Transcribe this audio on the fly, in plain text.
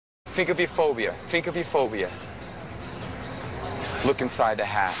Think of your phobia. Think of your phobia. Look inside the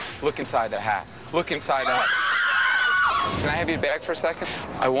hat. Look inside the hat. Look inside the hat. Can I have your bag for a second?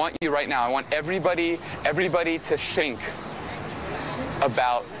 I want you right now, I want everybody to think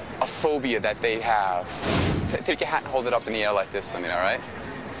about a phobia that they have. Take your hat and hold it up in the air like this for me, all right?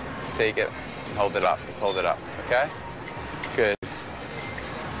 Let's take it and hold it up. Let's hold it up, okay? Good.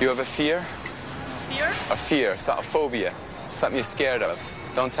 You have a fear? Fear? A fear, a phobia, something you're scared of.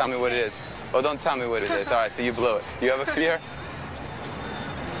 Don't tell me what it is. Oh, don't tell me what it is. All right, so you blew it. You have a fear?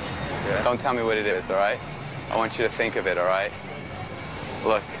 Yeah. Don't tell me what it is, all right? I want you to think of it, all right?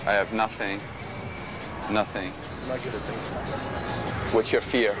 Look, I have nothing. Nothing. What's your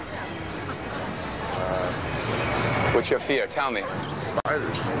fear? What's your fear? Tell me.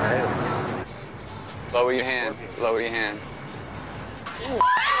 Spiders. Lower your hand. Lower your hand.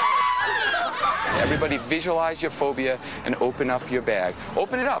 Everybody visualize your phobia and open up your bag.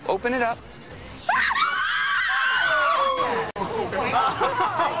 Open it up. Open it up.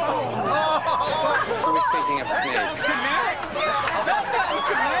 Who was thinking of snake?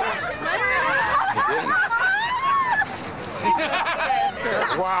 You didn't.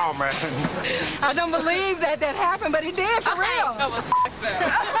 Wow, man. I don't believe that happened, but it did for real.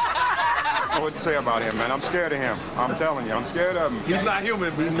 What to say about him, man? I'm scared of him. I'm telling you, I'm scared of him. He's not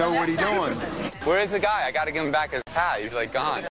human, but you know what he's doing. Where is the guy? I got to give him back his hat. He's like gone.